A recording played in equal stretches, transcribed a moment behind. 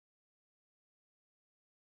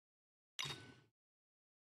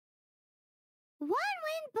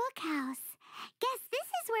One-Win Bookhouse. Guess this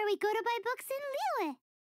is where we go to buy books in Liyue.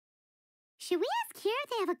 Should we ask here if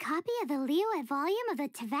they have a copy of the Liyue volume of the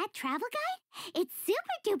Teyvat Travel Guide? It's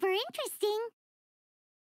super-duper interesting.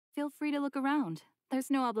 Feel free to look around. There's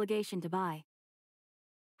no obligation to buy.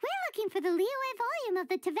 We're looking for the Liyue volume of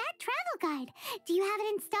the Teyvat Travel Guide. Do you have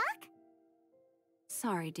it in stock?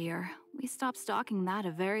 Sorry, dear. We stopped stocking that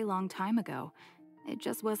a very long time ago. It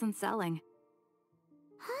just wasn't selling.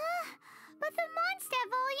 Huh? But the Mondstadt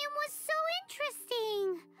volume was so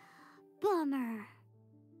interesting. Bummer.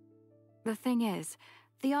 The thing is,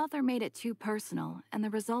 the author made it too personal, and the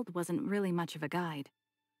result wasn't really much of a guide.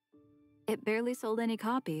 It barely sold any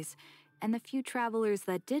copies, and the few travelers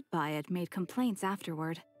that did buy it made complaints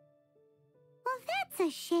afterward. Well, that's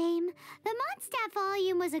a shame. The Mondstadt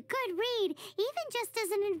volume was a good read, even just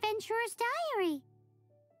as an adventurer's diary.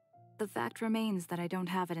 The fact remains that I don't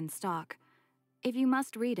have it in stock. If you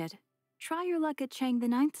must read it, try your luck at Chang the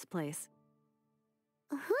Ninth's place.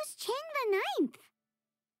 Who's Chang the Ninth?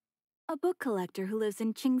 A book collector who lives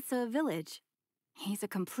in xingqiu village. He's a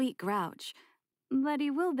complete grouch, but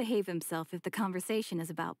he will behave himself if the conversation is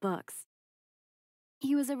about books.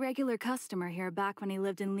 He was a regular customer here back when he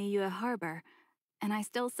lived in Liyue Harbor, and I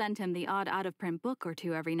still send him the odd out-of-print book or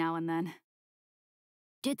two every now and then.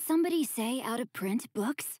 Did somebody say out-of-print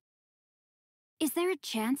books? Is there a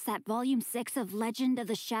chance that Volume 6 of Legend of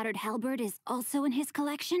the Shattered Halberd is also in his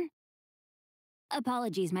collection?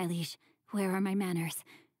 Apologies, my liege. Where are my manners?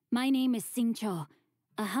 My name is xingqiu,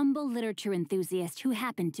 a humble literature enthusiast who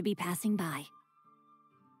happened to be passing by.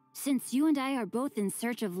 Since you and I are both in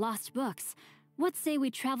search of lost books, what say we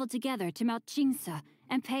travel together to Mount Qingce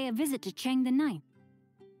and pay a visit to Chang the Ninth?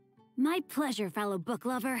 My pleasure, fellow book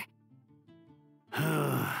lover.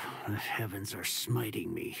 The heavens are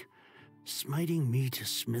smiting me to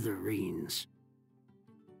smithereens.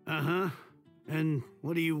 Uh-huh. And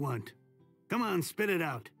what do you want? Come on, spit it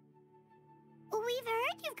out. We've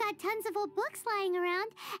heard you've got tons of old books lying around,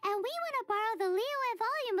 and we want to borrow the Liyue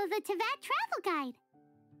volume of the Teyvat Travel Guide.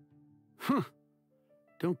 Huh.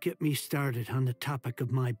 Don't get me started on the topic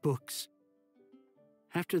of my books.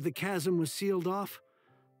 After the chasm was sealed off,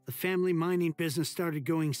 the family mining business started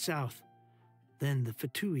going south. Then the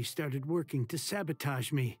Fatui started working to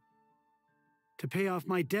sabotage me. To pay off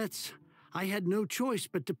my debts, I had no choice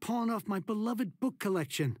but to pawn off my beloved book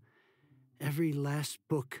collection. Every last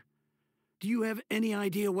book. Do you have any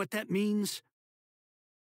idea what that means?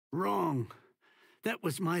 Wrong. That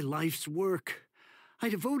was my life's work. I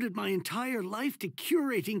devoted my entire life to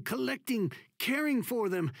curating, collecting, caring for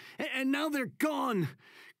them, and now they're gone.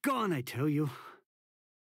 Gone, I tell you.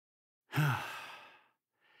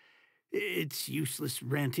 It's useless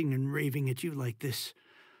ranting and raving at you like this.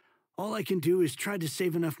 All I can do is try to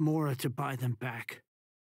save enough mora to buy them back.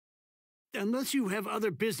 Unless you have other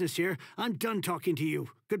business here, I'm done talking to you.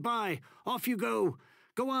 Goodbye. Off you go.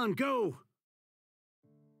 Go on, go.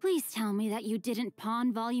 Please tell me that you didn't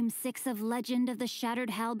pawn Volume 6 of Legend of the Shattered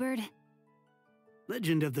Halberd.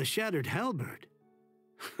 Legend of the Shattered Halberd?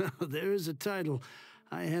 There's a title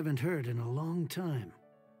I haven't heard in a long time.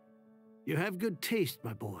 You have good taste,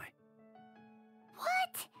 my boy.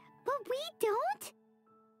 What? But we don't?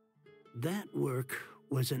 That work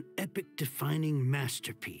was an epic-defining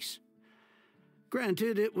masterpiece.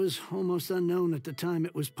 Granted, it was almost unknown at the time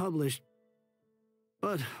it was published,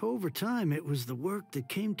 but over time it was the work that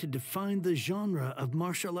came to define the genre of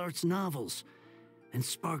martial arts novels and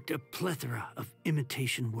sparked a plethora of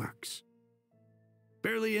imitation works.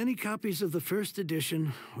 Barely any copies of the first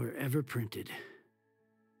edition were ever printed.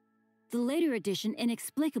 The later edition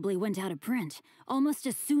inexplicably went out of print, almost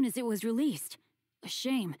as soon as it was released. A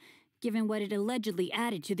shame, given what it allegedly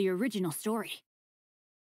added to the original story.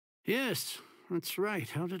 Yes, that's right.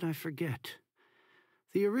 How did I forget?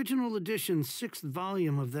 The original edition's 6th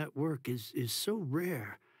volume of that work is so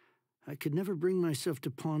rare, I could never bring myself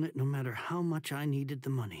to pawn it no matter how much I needed the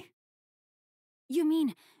money. You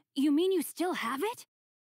mean you still have it?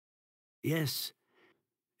 Yes.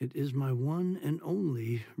 It is my one and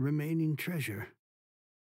only remaining treasure.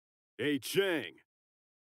 Hey, Chang.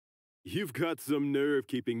 You've got some nerve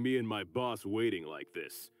keeping me and my boss waiting like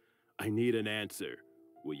this. I need an answer.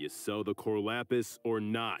 Will you sell the core lapis or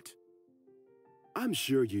not? I'm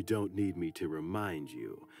sure you don't need me to remind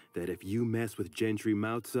you that if you mess with Gentry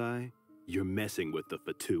Moutsai, you're messing with the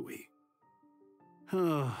Fatui.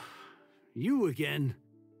 Oh, you again.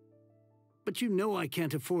 But you know I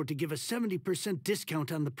can't afford to give a 70%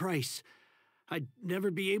 discount on the price. I'd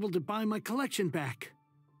never be able to buy my collection back.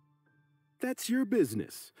 That's your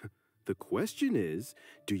business. The question is,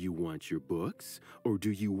 do you want your books, or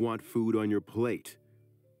do you want food on your plate?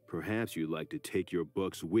 Perhaps you'd like to take your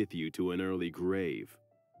books with you to an early grave.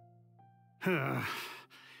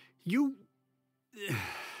 You...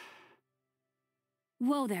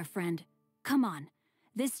 Whoa there, friend. Come on.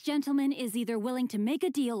 This gentleman is either willing to make a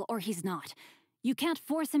deal or he's not. You can't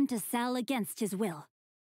force him to sell against his will.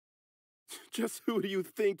 Just who do you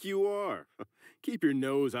think you are? Keep your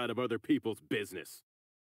nose out of other people's business.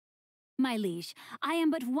 My liege, I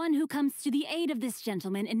am but one who comes to the aid of this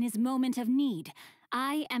gentleman in his moment of need.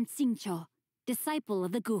 I am xingqiu, disciple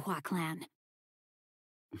of the Guhua clan.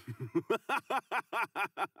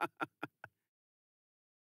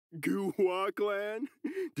 Guhua clan?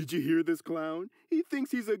 Did you hear this clown? He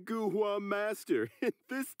thinks he's a Guhua master in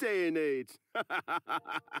this day and age.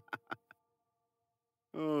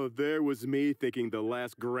 Oh, there was me thinking the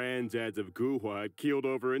last granddads of Guhua had keeled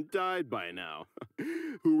over and died by now.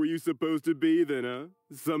 Who were you supposed to be then, huh?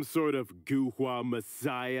 Some sort of Guhua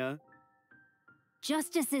messiah?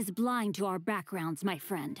 Justice is blind to our backgrounds, my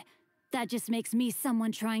friend. That just makes me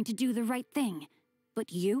someone trying to do the right thing.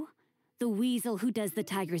 But you? The weasel who does the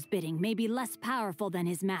tiger's bidding may be less powerful than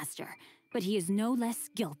his master, but he is no less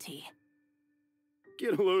guilty.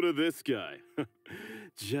 Get a load of this guy.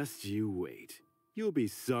 Just you wait. You'll be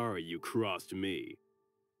sorry you crossed me.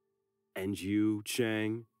 And you,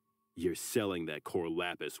 Chang, you're selling that core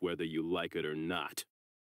lapis whether you like it or not.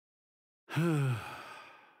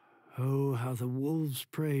 Oh, how the wolves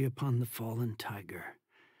prey upon the fallen tiger.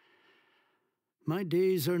 My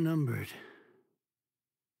days are numbered.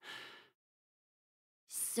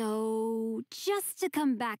 So, just to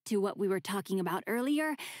come back to what we were talking about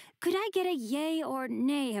earlier, could I get a yay or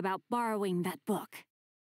nay about borrowing that book?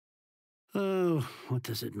 Oh, what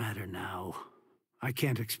does it matter now? I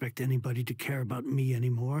can't expect anybody to care about me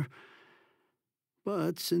anymore.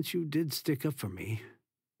 But since you did stick up for me,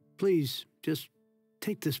 please, just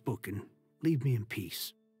take this book and leave me in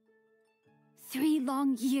peace. 3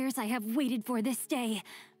 long years I have waited for this day.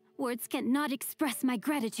 Words cannot express my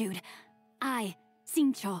gratitude. I,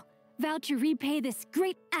 xingqiu, vow to repay this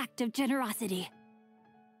great act of generosity.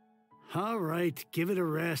 All right, give it a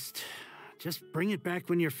rest. Just bring it back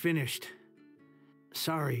when you're finished.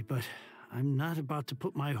 Sorry, but I'm not about to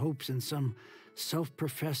put my hopes in some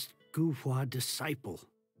self-professed Guhua disciple.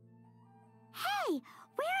 Hey,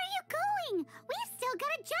 where are you going? We've still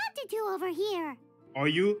got a job to do over here. Are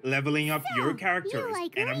you leveling up So, your characters you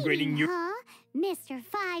like and upgrading reading, your... huh? Mr.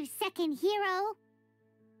 5-second hero?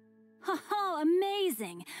 Oh,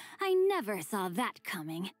 amazing! I never saw that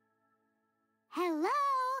coming. Hello?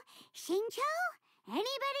 xingqiu? Anybody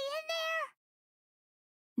in there?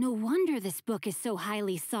 No wonder this book is so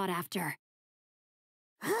highly sought after.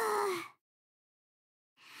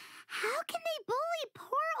 How can they bully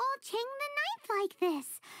poor old Chang the Ninth like this?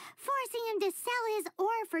 Forcing him to sell his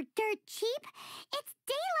ore for dirt cheap? It's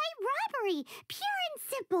daylight robbery, pure and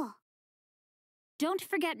simple. Don't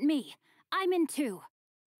forget me. I'm in too.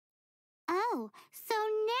 Oh, so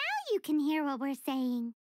now you can hear what we're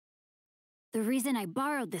saying. The reason I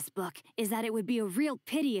borrowed this book is that it would be a real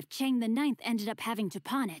pity if Chang the Ninth ended up having to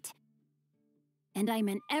pawn it. And I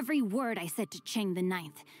meant every word I said to Chang the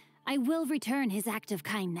Ninth. I will return his act of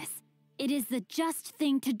kindness. It is the just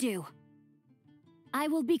thing to do. I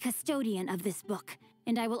will be custodian of this book,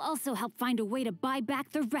 and I will also help find a way to buy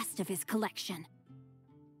back the rest of his collection.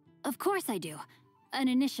 Of course I do. An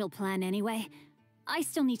initial plan anyway. I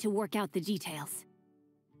still need to work out the details.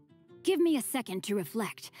 Give me a second to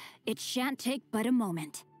reflect. It shan't take but a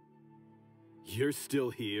moment. You're still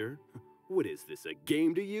here? What is this, a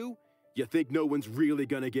game to you? You think no one's really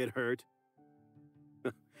gonna get hurt?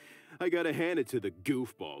 I gotta hand it to the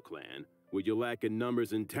Goofball clan. What you lack in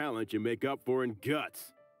numbers and talent, you make up for in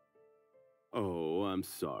guts. Oh, I'm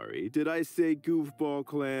sorry. Did I say Goofball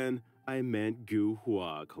clan? I meant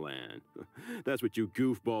Guhua clan. That's what you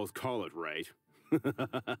goofballs call it, right?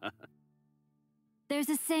 There's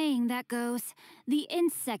a saying that goes, the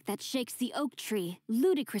insect that shakes the oak tree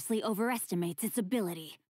ludicrously overestimates its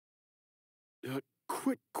ability.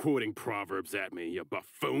 Quit quoting proverbs at me, you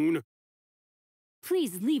buffoon!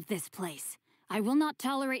 Please leave this place. I will not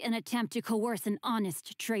tolerate an attempt to coerce an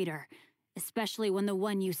honest trader, especially when the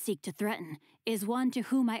one you seek to threaten is one to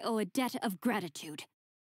whom I owe a debt of gratitude.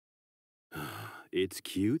 It's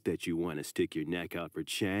cute that you want to stick your neck out for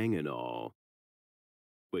Chang and all.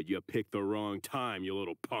 But you picked the wrong time, you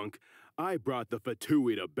little punk. I brought the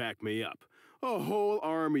Fatui to back me up. A whole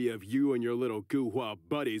army of you and your little Guhua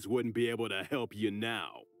buddies wouldn't be able to help you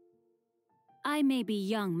now. I may be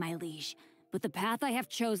young, my liege, but the path I have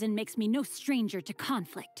chosen makes me no stranger to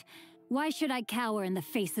conflict. Why should I cower in the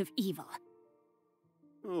face of evil?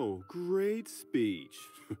 Oh, great speech.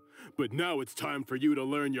 But now it's time for you to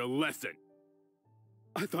learn your lesson.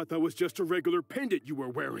 I thought that was just a regular pendant you were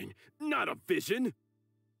wearing, not a vision.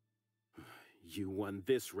 You won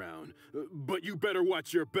this round, but you better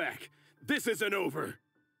watch your back. This isn't over.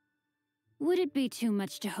 Would it be too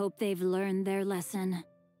much to hope they've learned their lesson?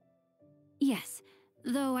 Yes,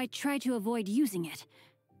 though I try to avoid using it.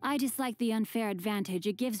 I dislike the unfair advantage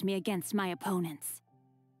it gives me against my opponents.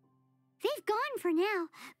 They've gone for now,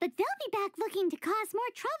 but they'll be back looking to cause more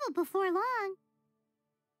trouble before long.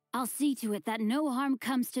 I'll see to it that no harm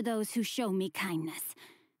comes to those who show me kindness.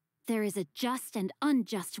 There is a just and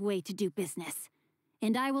unjust way to do business,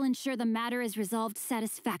 and I will ensure the matter is resolved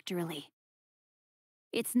satisfactorily.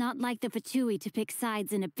 It's not like the Fatui to pick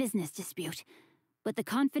sides in a business dispute, but the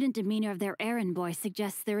confident demeanor of their errand boy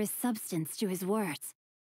suggests there is substance to his words.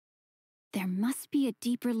 There must be a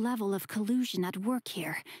deeper level of collusion at work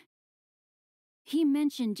here. He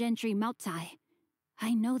mentioned Gentry Mautai.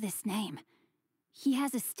 I know this name. He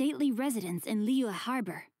has a stately residence in Liyue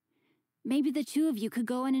Harbor. Maybe the two of you could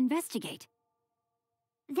go and investigate.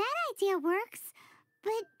 That idea works,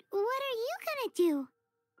 but what are you gonna do?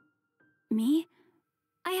 Me?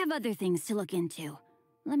 I have other things to look into.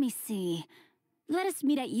 Let me see. Let us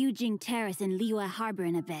meet at Yujing Terrace in Liyue Harbor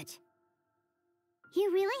in a bit.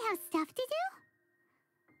 You really have stuff to do?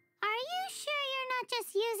 Are you sure you're not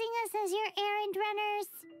just using us as your errand runners?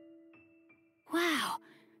 Wow,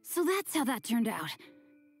 so that's how that turned out.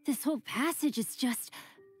 This whole passage is just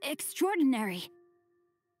extraordinary.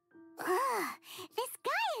 Ugh, this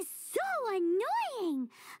guy is so annoying!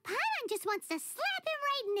 Paimon just wants to slap him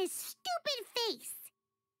right in his stupid face!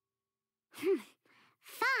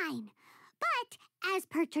 Fine, but as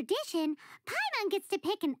per tradition, Paimon gets to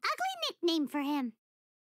pick an ugly nickname for him.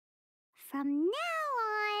 From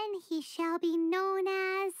now on, he shall be known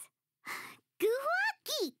as Guhua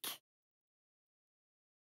Geek.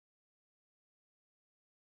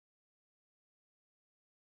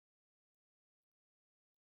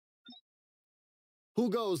 Who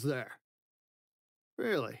goes there?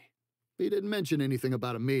 Really? He didn't mention anything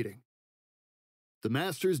about a meeting. The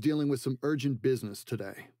Master's dealing with some urgent business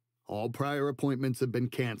today. All prior appointments have been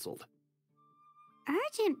canceled.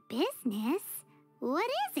 Urgent business? What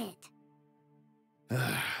is it?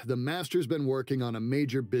 The Master's been working on a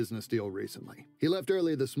major business deal recently. He left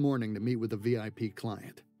early this morning to meet with a VIP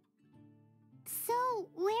client. So,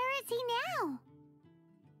 where is he now?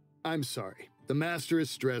 I'm sorry. The Master is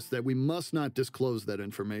stressed that we must not disclose that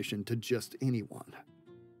information to just anyone.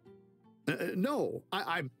 No,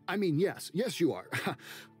 I mean, yes, you are.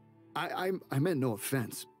 I meant no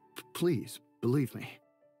offense. Please, believe me.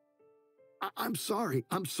 I'm sorry.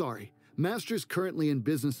 Master's currently in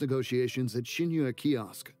business negotiations at Xingqiu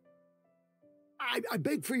Kiosk. I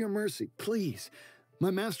beg for your mercy, please.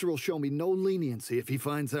 My master will show me no leniency if he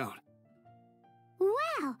finds out.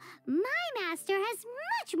 Well, my master has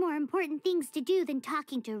much more important things to do than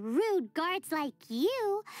talking to rude guards like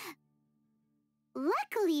you.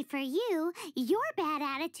 Luckily for you, your bad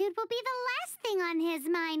attitude will be the last thing on his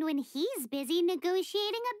mind when he's busy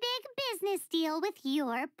negotiating a big business deal with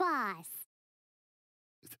your boss.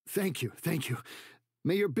 Thank you.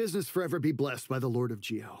 May your business forever be blessed by the Lord of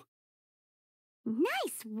Geo.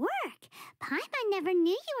 Nice work! Paimon never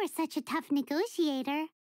knew you were such a tough negotiator.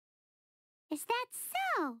 Is that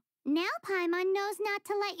so? Now Paimon knows not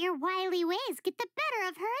to let your wily ways get the better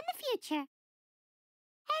of her in the future.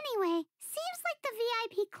 Anyway, seems like the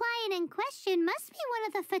VIP client in question must be one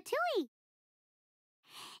of the Fatui.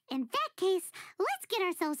 In that case, let's get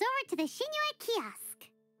ourselves over to the Xingqiu Kiosk.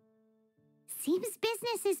 Seems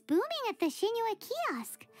business is booming at the Xingqiu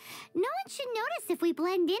Kiosk. No one should notice if we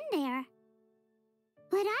blend in there.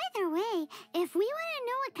 But either way, if we want to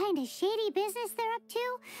know what kind of shady business they're up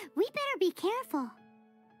to, we better be careful.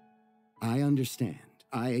 I understand.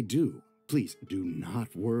 I do. Please do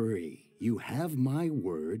not worry. You have my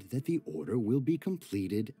word that the order will be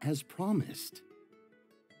completed as promised.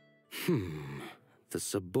 The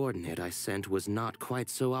subordinate I sent was not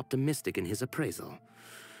quite so optimistic in his appraisal.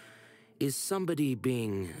 Is somebody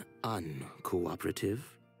being uncooperative?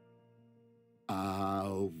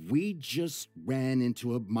 We just ran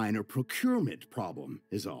into a minor procurement problem,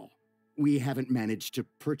 is all. We haven't managed to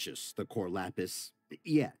purchase the core lapis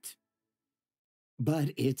yet.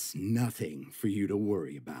 But it's nothing for you to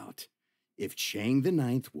worry about. If Chang the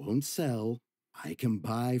Ninth won't sell, I can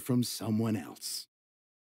buy from someone else.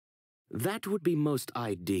 That would be most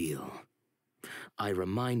ideal. I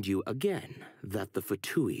remind you again that the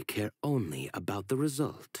Fatui care only about the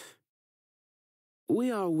result. We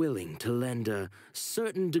are willing to lend a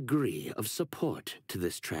certain degree of support to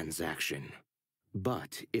this transaction.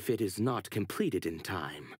 But if it is not completed in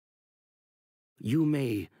time, you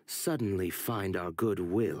may suddenly find our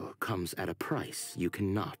goodwill comes at a price you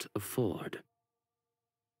cannot afford.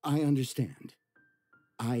 I understand.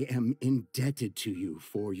 I am indebted to you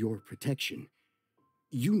for your protection.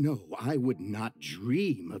 You know I would not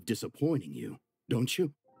dream of disappointing you, don't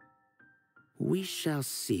you? We shall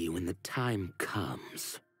see when the time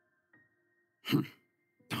comes.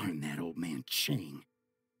 Darn that old man Chang.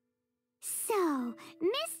 So,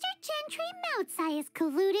 Mr. Gentry Moutsai is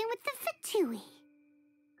colluding with the Fatui.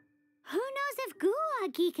 Who knows if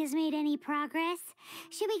Guhua Geek has made any progress?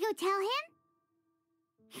 Should we go tell him?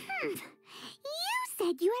 You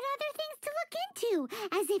said you had other things to look into,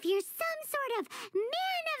 as if you're some sort of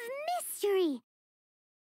man of mystery.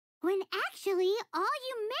 When actually, all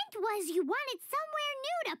you meant was you wanted somewhere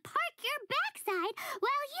new to park your backside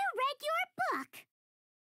while you read your book.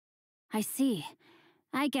 I see.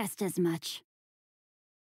 I guessed as much.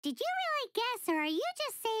 Did you really guess, or are you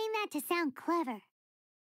just saying that to sound clever?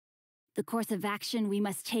 The course of action we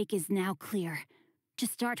must take is now clear. To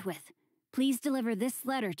start with, please deliver this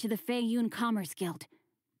letter to the Feiyun Commerce Guild.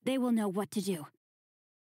 They will know what to do.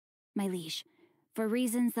 My liege, for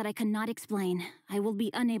reasons that I cannot explain, I will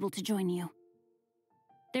be unable to join you.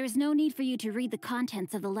 There is no need for you to read the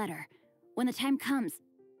contents of the letter. When the time comes...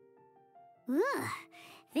 Ugh,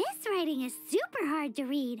 this writing is super hard to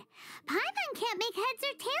read. Paimon can't make heads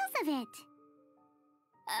or tails of it.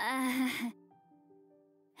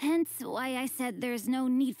 Hence why I said there's no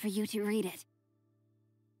need for you to read it.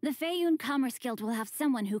 The Feiyun Commerce Guild will have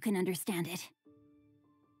someone who can understand it.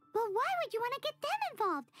 But why would you want to get them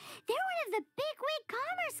involved? They're one of the bigwig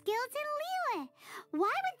commerce guilds in Liyue.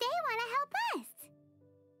 Why would they want to help us?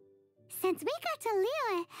 Since we got to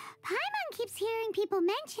Liyue, Paimon keeps hearing people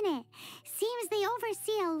mention it. Seems they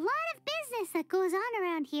oversee a lot of business that goes on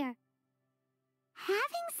around here.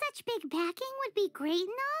 Having such big backing would be great and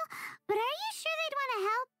all, but are you sure they'd want to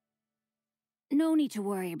help? No need to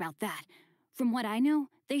worry about that. From what I know,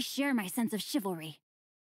 they share my sense of chivalry.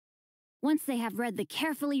 Once they have read the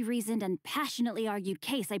carefully reasoned and passionately argued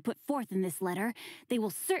case I put forth in this letter, they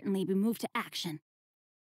will certainly be moved to action.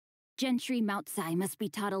 Gentry Moutsai must be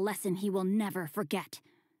taught a lesson he will never forget.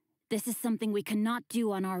 This is something we cannot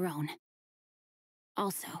do on our own.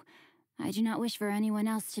 Also, I do not wish for anyone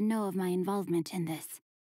else to know of my involvement in this.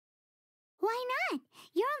 Why not?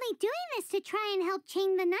 You're only doing this to try and help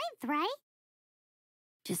Chang the Ninth, right?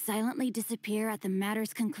 To silently disappear at the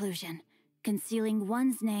matter's conclusion, concealing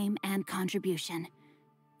one's name and contribution.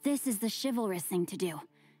 This is the chivalrous thing to do.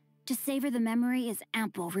 To savor the memory is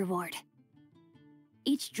ample reward.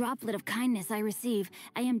 Each droplet of kindness I receive,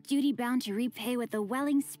 I am duty-bound to repay with a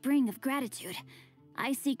welling spring of gratitude.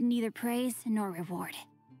 I seek neither praise nor reward.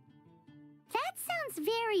 That sounds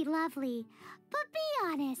very lovely. But be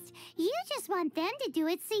honest, you just want them to do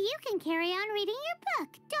it so you can carry on reading your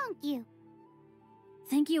book, don't you?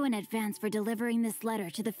 Thank you in advance for delivering this letter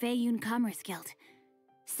to the Feiyun Commerce Guild.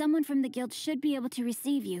 Someone from the guild should be able to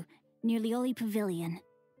receive you near Lioli Pavilion.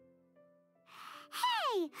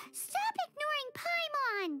 Hey! Stop ignoring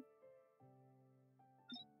Paimon!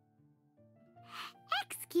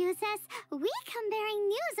 Excuse us, we come bearing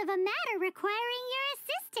news of a matter requiring your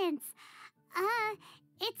assistance.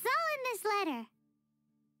 It's all in this letter.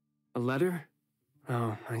 A letter?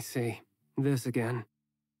 Oh, I see. This again.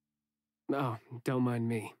 Oh, don't mind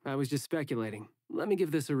me. I was just speculating. Let me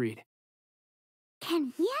give this a read.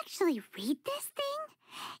 Can he actually read this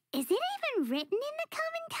thing? Is it even written in the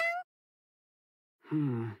common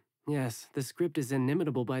tongue? Yes, the script is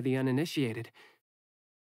inimitable by the uninitiated.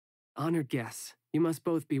 Honored guests, you must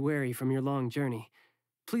both be wary from your long journey.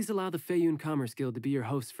 Please allow the Feiyun Commerce Guild to be your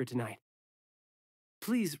host for tonight.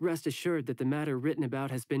 Please rest assured that the matter written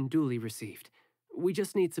about has been duly received. We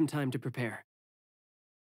just need some time to prepare.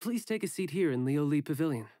 Please take a seat here in Lioli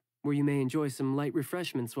Pavilion, where you may enjoy some light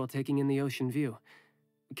refreshments while taking in the ocean view.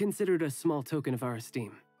 Consider it a small token of our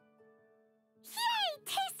esteem. Yay!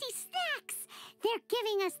 Tasty snacks! They're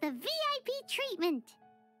giving us the VIP treatment!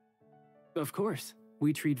 Of course.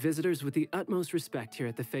 We treat visitors with the utmost respect here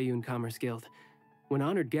at the Feiyun Commerce Guild. When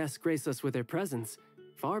honored guests grace us with their presence,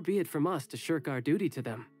 far be it from us to shirk our duty to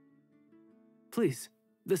them. Please,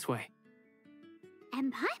 this way.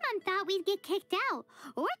 And Paimon thought we'd get kicked out,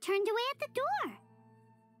 or turned away at the door.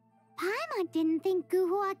 Paimon didn't think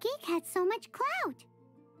Guhua Geek had so much clout.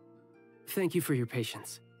 Thank you for your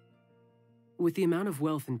patience. With the amount of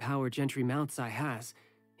wealth and power Gentry Moutsai has,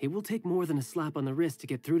 it will take more than a slap on the wrist to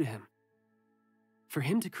get through to him. For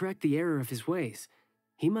him to correct the error of his ways,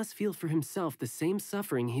 he must feel for himself the same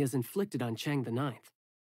suffering he has inflicted on Chang the Ninth.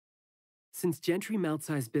 Since Gentry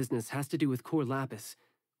Moutsai's business has to do with core lapis,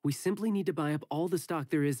 we simply need to buy up all the stock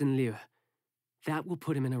there is in Liyue. That will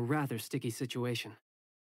put him in a rather sticky situation.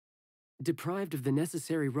 Deprived of the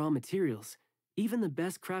necessary raw materials, even the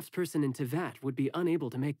best craftsperson in Tevat would be unable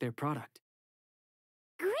to make their product.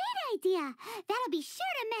 Great idea! That'll be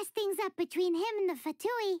sure to mess things up between him and the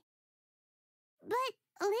Fatui. But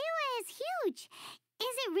Liyue is huge.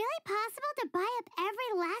 Is it really possible to buy up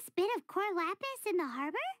every last bit of core lapis in the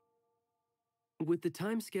harbor? With the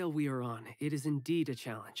timescale we are on, it is indeed a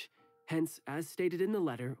challenge. Hence, as stated in the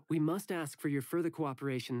letter, we must ask for your further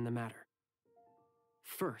cooperation in the matter.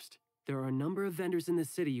 First, there are a number of vendors in the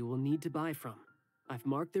city you will need to buy from. I've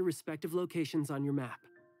marked their respective locations on your map.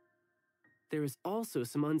 There is also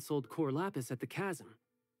some unsold core lapis at the chasm.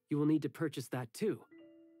 You will need to purchase that too.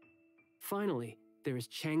 Finally, there is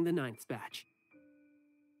Chang the Ninth's batch.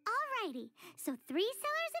 Alrighty, so 3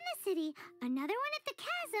 sellers in the city, another one at the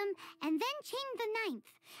chasm, and then Chang the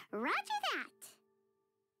Ninth. Roger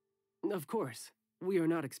that! Of course, we are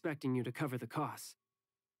not expecting you to cover the costs.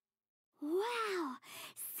 Wow,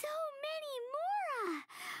 so many Mora!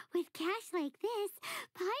 With cash like this,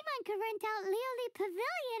 Paimon could rent out Lioli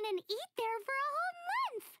Pavilion and eat there for a whole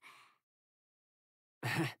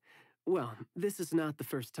month! Well, this is not the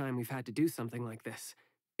first time we've had to do something like this.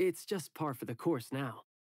 It's just par for the course now.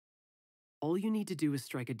 All you need to do is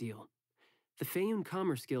strike a deal. The Feiyun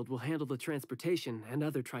Commerce Guild will handle the transportation and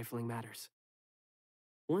other trifling matters.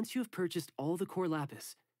 Once you have purchased all the core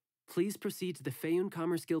lapis, please proceed to the Feiyun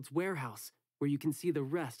Commerce Guild's warehouse, where you can see the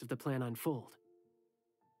rest of the plan unfold.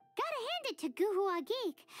 Gotta hand it to Guhua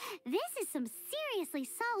Geek. This is some seriously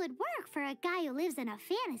solid work for a guy who lives in a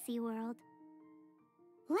fantasy world.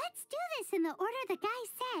 Let's do this in the order the guy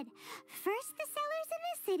said. First the sellers in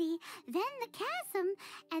the city, then the chasm,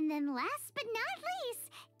 and then last but not least,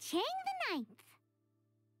 Chang the Ninth.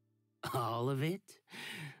 All of it?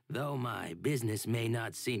 Though my business may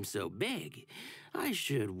not seem so big, I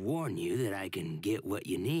should warn you that I can get what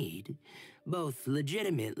you need, both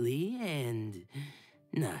legitimately and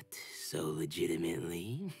not so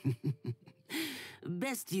legitimately.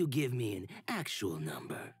 Best you give me an actual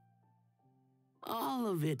number. All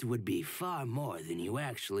of it would be far more than you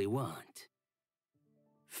actually want.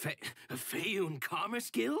 Feiyun Commerce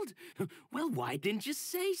Guild? Well, why didn't you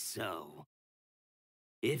say so?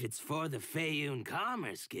 If it's for the Feiyun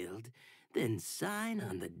Commerce Guild, then sign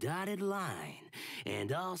on the dotted line,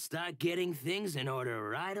 and I'll start getting things in order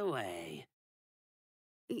right away.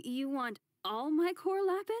 You want all my core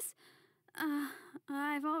lapis?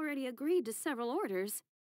 I've already agreed to several orders.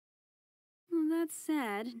 That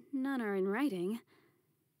said, none are in writing.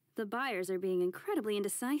 The buyers are being incredibly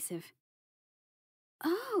indecisive.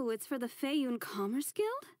 Oh, it's for the Feiyun Commerce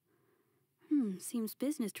Guild? Seems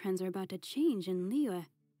business trends are about to change in Liyue.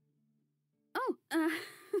 Oh,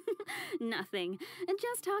 nothing.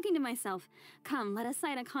 Just talking to myself. Come, let us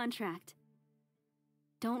sign a contract.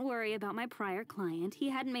 Don't worry about my prior client. He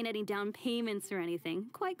hadn't made any down payments or anything.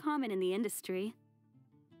 Quite common in the industry.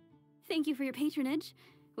 Thank you for your patronage.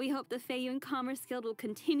 We hope the Feiyun Commerce Guild will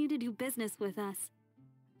continue to do business with us.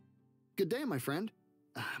 Good day, my friend.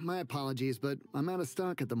 My apologies, but I'm out of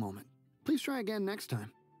stock at the moment. Please try again next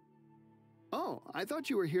time. Oh, I thought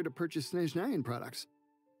you were here to purchase Snezhnayan products.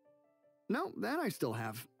 No, that I still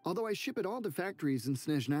have, although I ship it all to factories in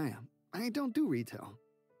Snezhnaya. I don't do retail.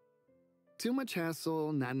 Too much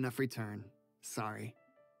hassle, not enough return. Sorry.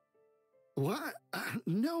 What?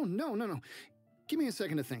 No. Give me a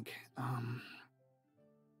second to think.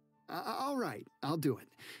 All right, I'll do it.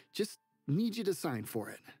 Just need you to sign for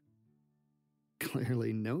it.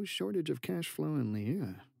 Clearly no shortage of cash flow in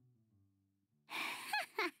Liyue.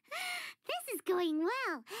 This is going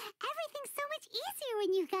well. Everything's so much easier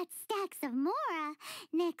when you've got stacks of Mora.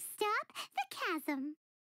 Next stop, the chasm.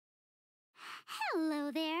 Hello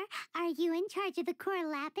there. Are you in charge of the core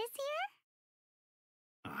lapis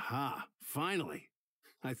here? Aha, finally.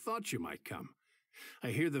 I thought you might come. I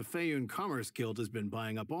hear the Feiyun Commerce Guild has been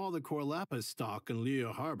buying up all the core lapis stock in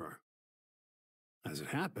Liyue Harbor. As it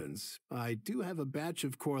happens, I do have a batch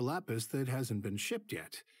of core lapis that hasn't been shipped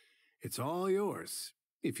yet. It's all yours,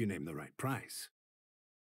 if you name the right price.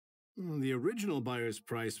 The original buyer's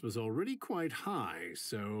price was already quite high,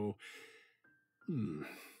 so...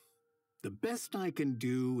 The best I can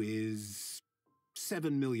do is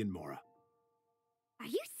 7 million Mora. Are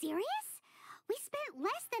you serious? We spent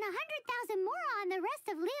less than 100,000 Mora on the rest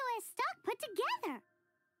of Liyue's stock put together.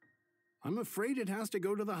 I'm afraid it has to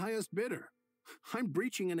go to the highest bidder. I'm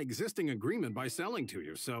breaching an existing agreement by selling to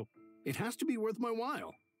you, so it has to be worth my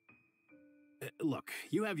while. Look,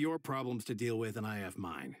 you have your problems to deal with and I have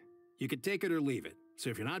mine. You could take it or leave it, So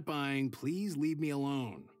if you're not buying, please leave me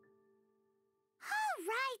alone.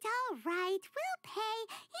 All right. We'll pay,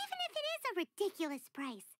 even if it is a ridiculous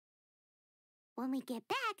price. When we get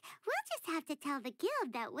back, we'll just have to tell the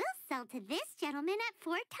guild that we'll sell to this gentleman at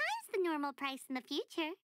 4 times the normal price in the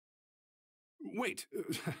future. Wait,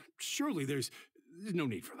 surely there's no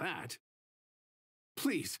need for that.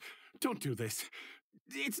 Please, don't do this.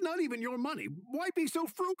 It's not even your money. Why be so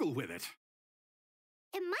frugal with it?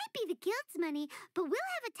 It might be the guild's money, but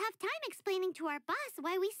we'll have a tough time explaining to our boss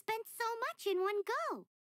why we spent so much in one go.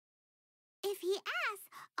 If he asks,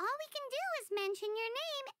 all we can do is mention your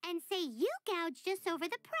name and say you gouged us over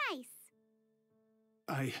the price.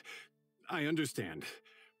 I understand.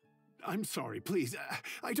 I'm sorry, please.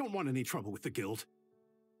 I don't want any trouble with the guild.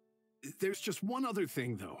 There's just one other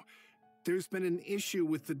thing, though. There's been an issue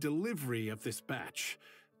with the delivery of this batch.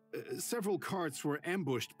 Several carts were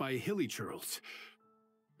ambushed by hilly churls.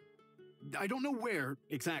 I don't know where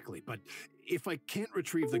exactly, but if I can't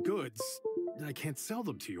retrieve the goods, I can't sell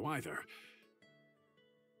them to you either.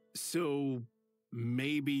 So,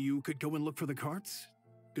 maybe you could go and look for the carts?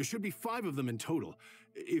 There should be 5 of them in total.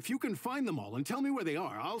 If you can find them all and tell me where they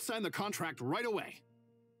are, I'll sign the contract right away.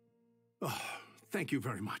 Oh, thank you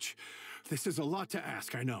very much. This is a lot to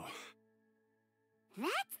ask, I know.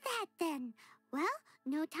 That's that then. Well,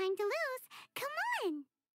 no time to lose. Come on.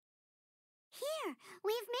 Here,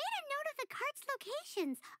 we've made a note of the cart's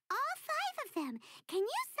locations. All 5 of them. Can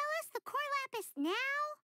you sell us the core lapis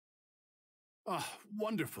now? Oh,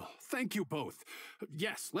 wonderful. Thank you both.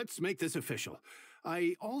 Yes, let's make this official.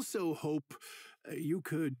 I also hope you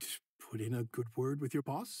could put in a good word with your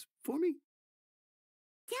boss for me.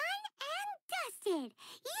 Done and dusted.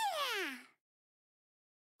 Yeah!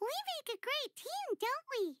 We make a great team, don't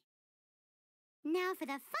we? Now for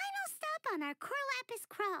the final stop on our core lapis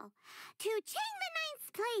crawl, to Chang the Ninth's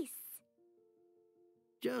place.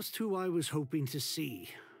 Just who I was hoping to see.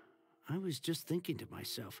 I was just thinking to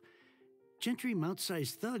myself, Gentry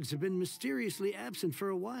mount-sized thugs have been mysteriously absent for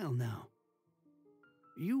a while now.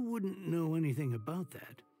 You wouldn't know anything about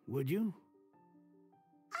that, would you?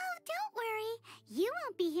 Oh, don't worry. You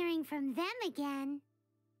won't be hearing from them again.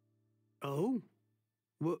 Oh?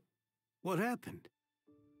 What happened?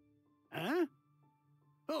 Huh?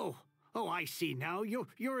 Oh, I see now.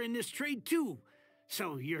 You're in this trade too.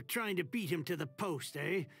 So you're trying to beat him to the post,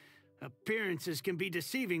 eh? Appearances can be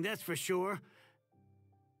deceiving, that's for sure.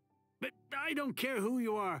 But I don't care who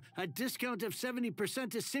you are. A discount of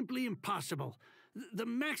 70% is simply impossible. The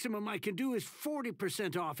maximum I can do is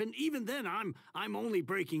 40% off, and even then I'm only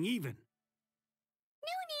breaking even.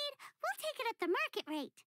 No need. We'll take it at the market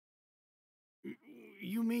rate.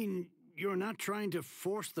 You mean you're not trying to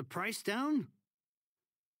force the price down?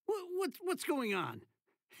 What's going on?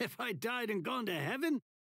 Have I died and gone to heaven?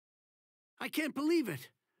 I can't believe it.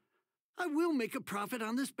 I will make a profit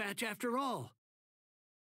on this batch after all.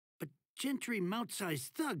 But Gentry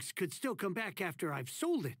mount-sized thugs could still come back after I've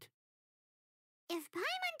sold it. If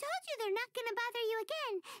Paimon told you they're not gonna bother you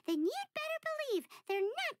again, then you'd better believe they're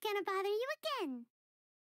not gonna bother you again.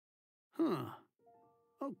 Huh.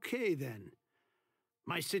 Okay, then.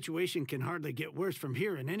 My situation can hardly get worse from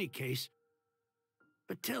here in any case.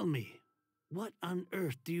 But tell me, what on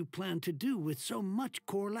earth do you plan to do with so much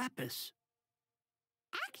core lapis?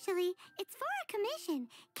 Actually, it's for a commission.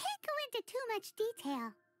 Can't go into too much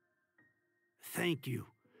detail. Thank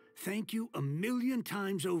you. Thank you a million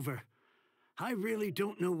times over. I really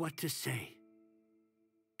don't know what to say.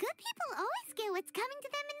 Good people always get what's coming to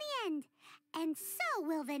them in the end. And so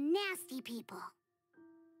will the nasty people.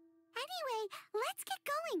 Anyway, let's get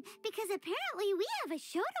going, because apparently we have a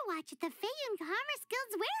show to watch at the Feiyun Commerce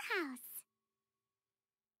Guild's warehouse.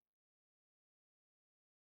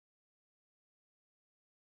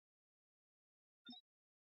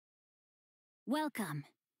 Welcome.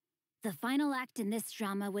 The final act in this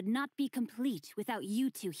drama would not be complete without you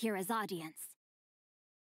two here as audience.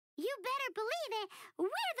 You better believe it. We're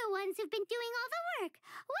the ones who've been doing all the work.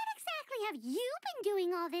 What exactly have you been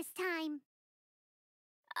doing all this time?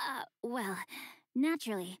 Well,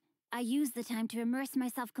 naturally, I used the time to immerse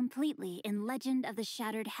myself completely in Legend of the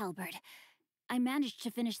Shattered Halberd. I managed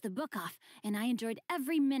to finish the book off, and I enjoyed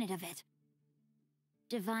every minute of it.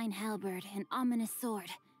 Divine Halberd, an ominous sword,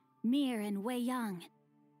 Mir and Wei Yang.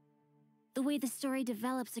 The way the story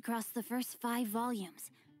develops across the first 5 volumes,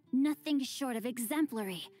 nothing short of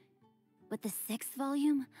exemplary. But the 6th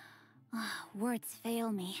volume? Words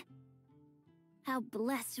fail me. How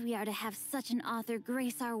blessed we are to have such an author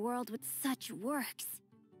grace our world with such works.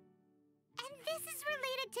 And this is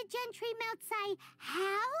related to Gentry Moutsai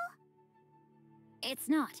how? It's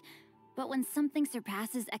not, But when something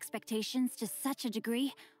surpasses expectations to such a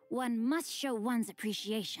degree, one must show one's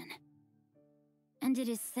appreciation. And it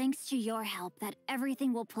is thanks to your help that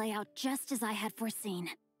everything will play out just as I had foreseen.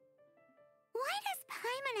 Why does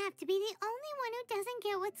Paimon have to be the only one who doesn't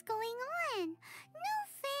get what's going on? No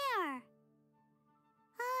fair!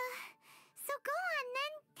 So go on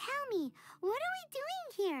then, tell me, what are we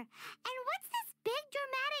doing here? And what's this big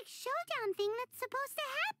dramatic showdown thing that's supposed to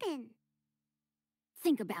happen?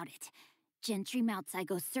 Think about it. Gentry Moutsai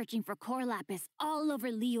goes searching for core lapis all over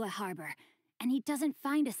Liyue Harbor, and he doesn't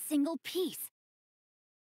find a single piece.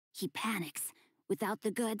 He panics. Without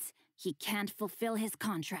the goods, he can't fulfill his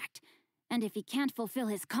contract. And if he can't fulfill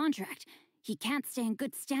his contract, he can't stay in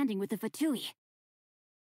good standing with the Fatui.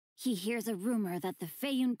 He hears a rumor that the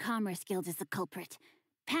Feiyun Commerce Guild is the culprit.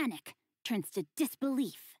 Panic turns to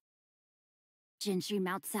disbelief. Gentry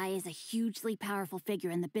Moutsai is a hugely powerful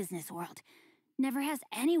figure in the business world. Never has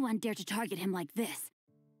anyone dared to target him like this.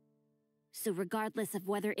 So regardless of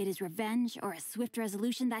whether it is revenge or a swift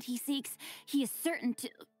resolution that he seeks, he is certain to...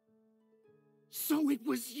 So it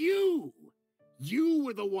was you! You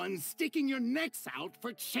were the one sticking your necks out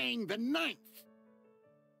for Chang the Ninth!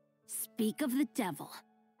 Speak of the devil.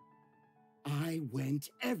 I went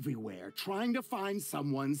everywhere trying to find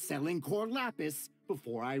someone selling core lapis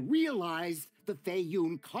before I realized the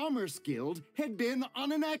Feiyun Commerce Guild had been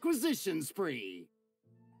on an acquisition spree.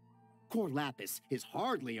 Core lapis is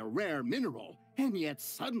hardly a rare mineral, and yet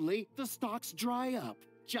suddenly the stocks dry up,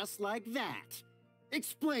 just like that.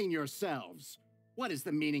 Explain yourselves. What is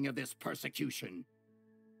the meaning of this persecution?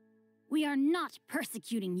 We are not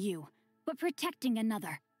persecuting you, but protecting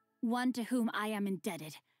another, one to whom I am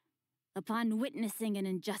indebted. Upon witnessing an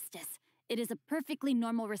injustice, it is a perfectly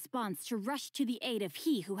normal response to rush to the aid of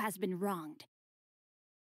he who has been wronged.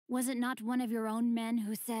 Was it not one of your own men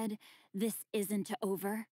who said, "This isn't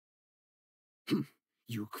over"?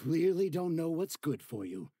 You clearly don't know what's good for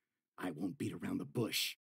you. I won't beat around the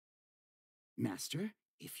bush. Master,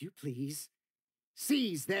 if you please,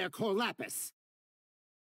 seize their core lapis.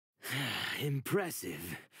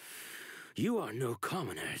 Impressive. You are no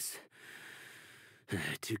commoners.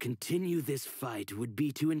 To continue this fight would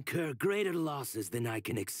be to incur greater losses than I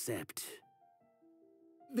can accept.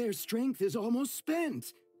 Their strength is almost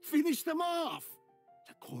spent. Finish them off.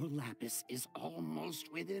 The core lapis is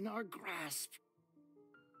almost within our grasp.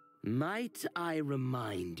 Might I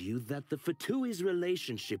remind you that the Fatui's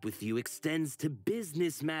relationship with you extends to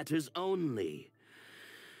business matters only?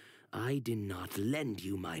 I did not lend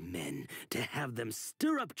you my men to have them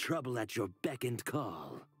stir up trouble at your beck and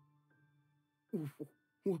call.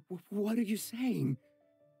 What are you saying?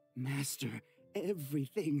 Master,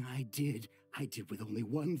 everything I did with only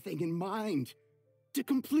one thing in mind. To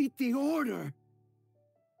complete the order.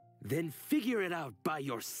 Then figure it out by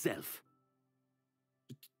yourself.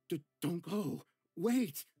 Don't go.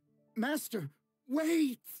 Wait. Master,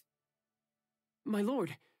 wait! My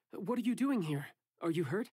lord, what are you doing here? Are you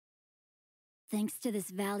hurt? Thanks to this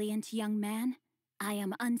valiant young man, I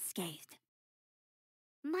am unscathed.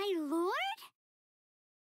 My lord?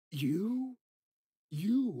 You?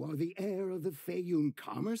 You are the heir of the Feiyun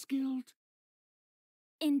Commerce Guild?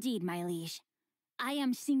 Indeed, my liege. I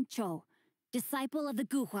am xingqiu, disciple of the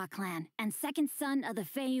Guhua clan and second son of the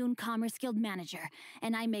Feiyun Commerce Guild manager,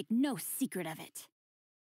 and I make no secret of it.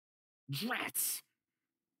 Drats!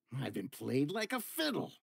 I've been played like a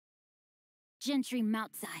fiddle. Gentry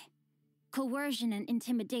Moutsai. Coercion and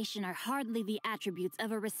intimidation are hardly the attributes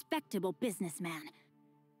of a respectable businessman.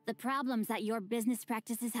 The problems that your business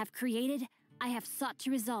practices have created, I have sought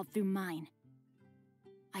to resolve through mine.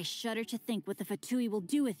 I shudder to think what the Fatui will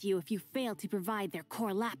do with you if you fail to provide their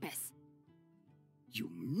core lapis. You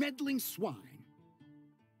meddling swine.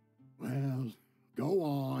 Well, go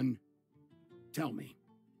on. Tell me,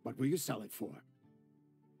 what will you sell it for?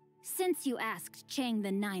 Since you asked Chang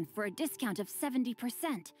the Ninth for a discount of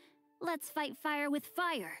 70%, let's fight fire with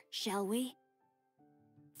fire, shall we?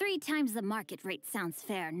 3 times the market rate sounds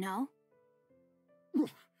fair, no?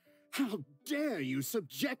 How dare you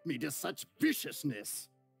subject me to such viciousness?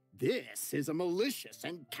 This is a malicious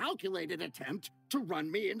and calculated attempt to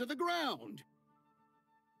run me into the ground.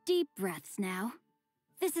 Deep breaths now.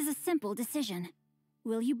 This is a simple decision.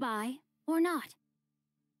 Will you buy or not?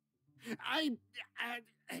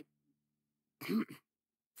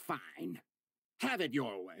 Fine. Have it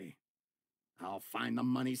your way. I'll find the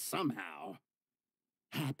money somehow.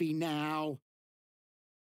 Happy now?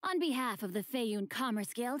 On behalf of the Feiyun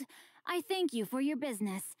Commerce Guild, I thank you for your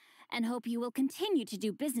business, and hope you will continue to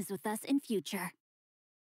do business with us in future.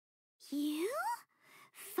 You?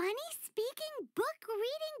 funny-speaking,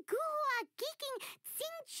 book-reading, guhua geeking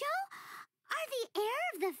xingqiu are the heir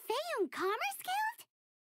of the Feiyun Commerce Guild?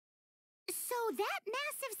 So that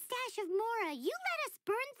massive stash of Mora you let us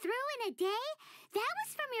burn through in a day, that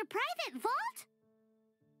was from your private vault?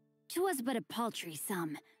 'Twas but a paltry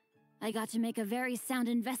sum. I got to make a very sound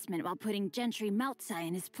investment while putting Gentry Moutsai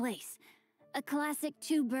in his place. A classic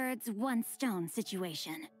two birds, one stone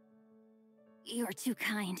situation. You're too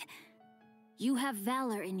kind. You have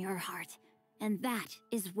valor in your heart, and that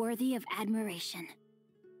is worthy of admiration.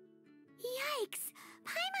 Yikes!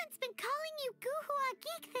 Paimon's been calling you Guhua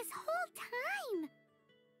Geek this whole time!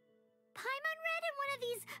 Paimon read in one of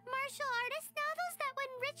these martial artist novels that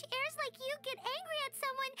when rich heirs like you get angry at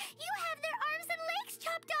someone, you have their arms and legs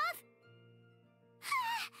chopped off!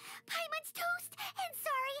 Paimon's toast! And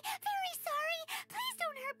sorry, very sorry! Please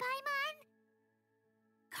don't hurt Paimon!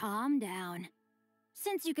 Calm down.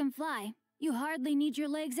 Since you can fly, you hardly need your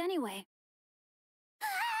legs anyway.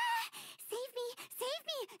 Save me! Save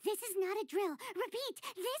me! This is not a drill! Repeat,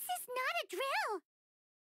 this is not a drill!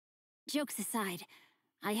 Jokes aside,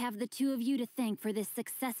 I have the two of you to thank for this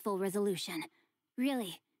successful resolution.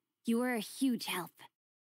 Really, you were a huge help.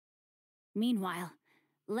 Meanwhile,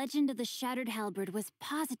 Legend of the Shattered Halberd was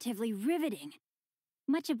positively riveting.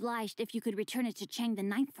 Much obliged if you could return it to Chang the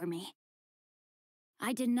Ninth for me.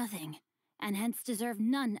 I did nothing, and hence deserve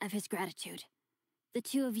none of his gratitude. The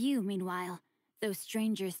two of you, meanwhile, though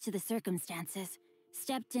strangers to the circumstances,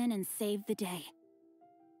 stepped in and saved the day.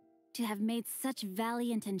 To have made such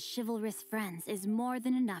valiant and chivalrous friends is more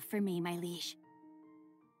than enough for me, my liege.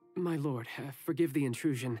 My lord, forgive the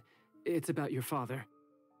intrusion. It's about your father.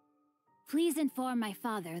 Please inform my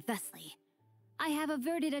father thusly. I have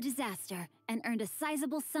averted a disaster and earned a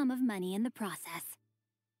sizable sum of money in the process.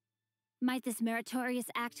 Might this meritorious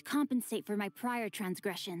act compensate for my prior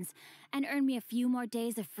transgressions and earn me a few more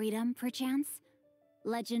days of freedom, perchance?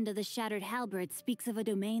 Legend of the Shattered Halberd speaks of a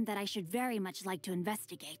domain that I should very much like to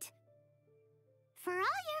investigate. For all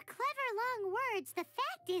your clever long words, the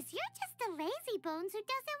fact is you're just a lazy bones who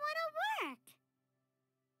doesn't want to work.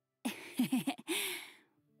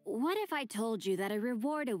 What if I told you that a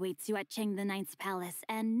reward awaits you at Chang the Ninth's palace,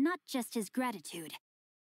 and not just his gratitude?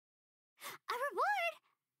 A reward?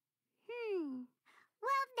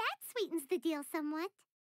 Well, that sweetens the deal somewhat.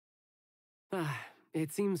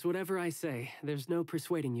 It seems whatever I say, there's no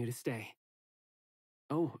persuading you to stay.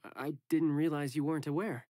 Oh, I didn't realize you weren't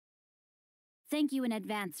aware. Thank you in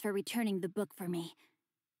advance for returning the book for me.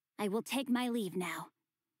 I will take my leave now.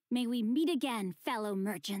 May we meet again, fellow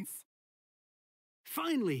merchants.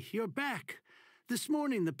 Finally, you're back. This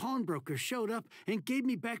morning, the pawnbroker showed up and gave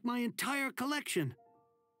me back my entire collection.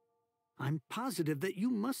 I'm positive that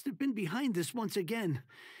you must have been behind this once again.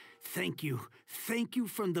 Thank you. Thank you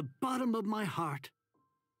from the bottom of my heart.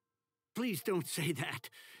 Please don't say that.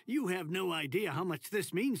 You have no idea how much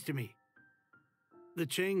this means to me. The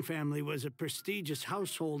Chang family was a prestigious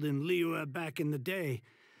household in Liyue back in the day.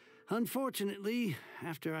 Unfortunately,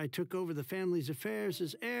 after I took over the family's affairs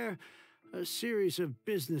as heir, a series of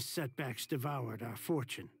business setbacks devoured our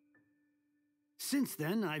fortune. Since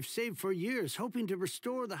then, I've saved for years, hoping to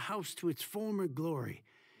restore the house to its former glory.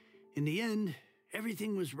 In the end,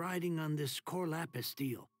 everything was riding on this Corlapis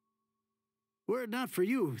deal. Were it not for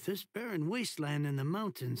you, this barren wasteland in the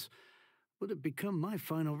mountains would have become my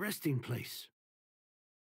final resting place.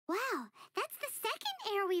 Wow, that's the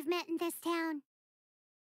second heir we've met in this town.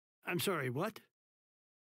 I'm sorry, what?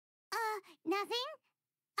 Nothing?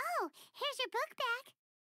 Oh, here's your book back.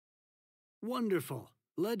 Wonderful.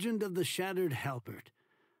 Legend of the Shattered Halberd.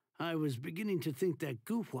 I was beginning to think that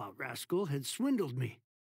Guhua rascal had swindled me.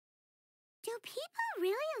 Do people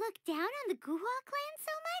really look down on the Guhua clan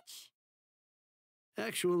so much?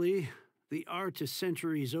 Actually, the art is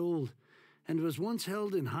centuries old, and was once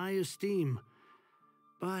held in high esteem.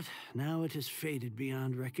 But now it has faded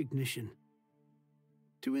beyond recognition.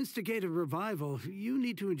 To instigate a revival, you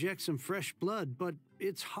need to inject some fresh blood, but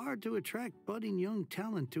it's hard to attract budding young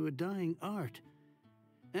talent to a dying art.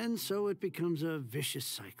 And so it becomes a vicious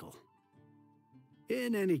cycle.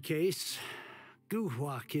 In any case,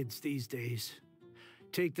 Guhua kids these days.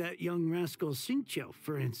 Take that young rascal xingqiu,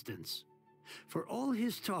 for instance. For all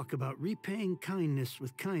his talk about repaying kindness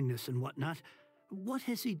with kindness and whatnot, what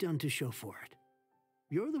has he done to show for it?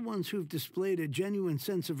 You're the ones who've displayed a genuine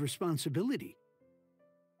sense of responsibility.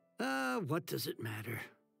 What does it matter?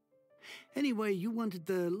 Anyway, you wanted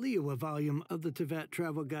the Liyue volume of the Teyvat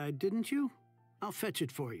Travel Guide, didn't you? I'll fetch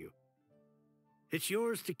it for you. It's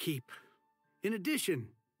yours to keep. In addition,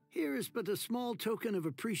 here is but a small token of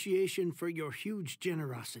appreciation for your huge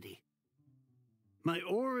generosity. My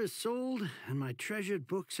ore is sold, and my treasured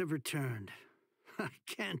books have returned. I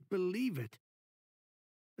can't believe it.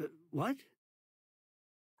 What?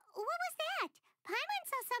 What was that? Paimon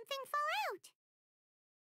saw something fall out.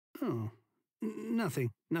 Oh,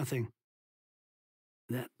 nothing.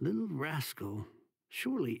 That little rascal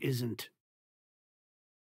surely isn't...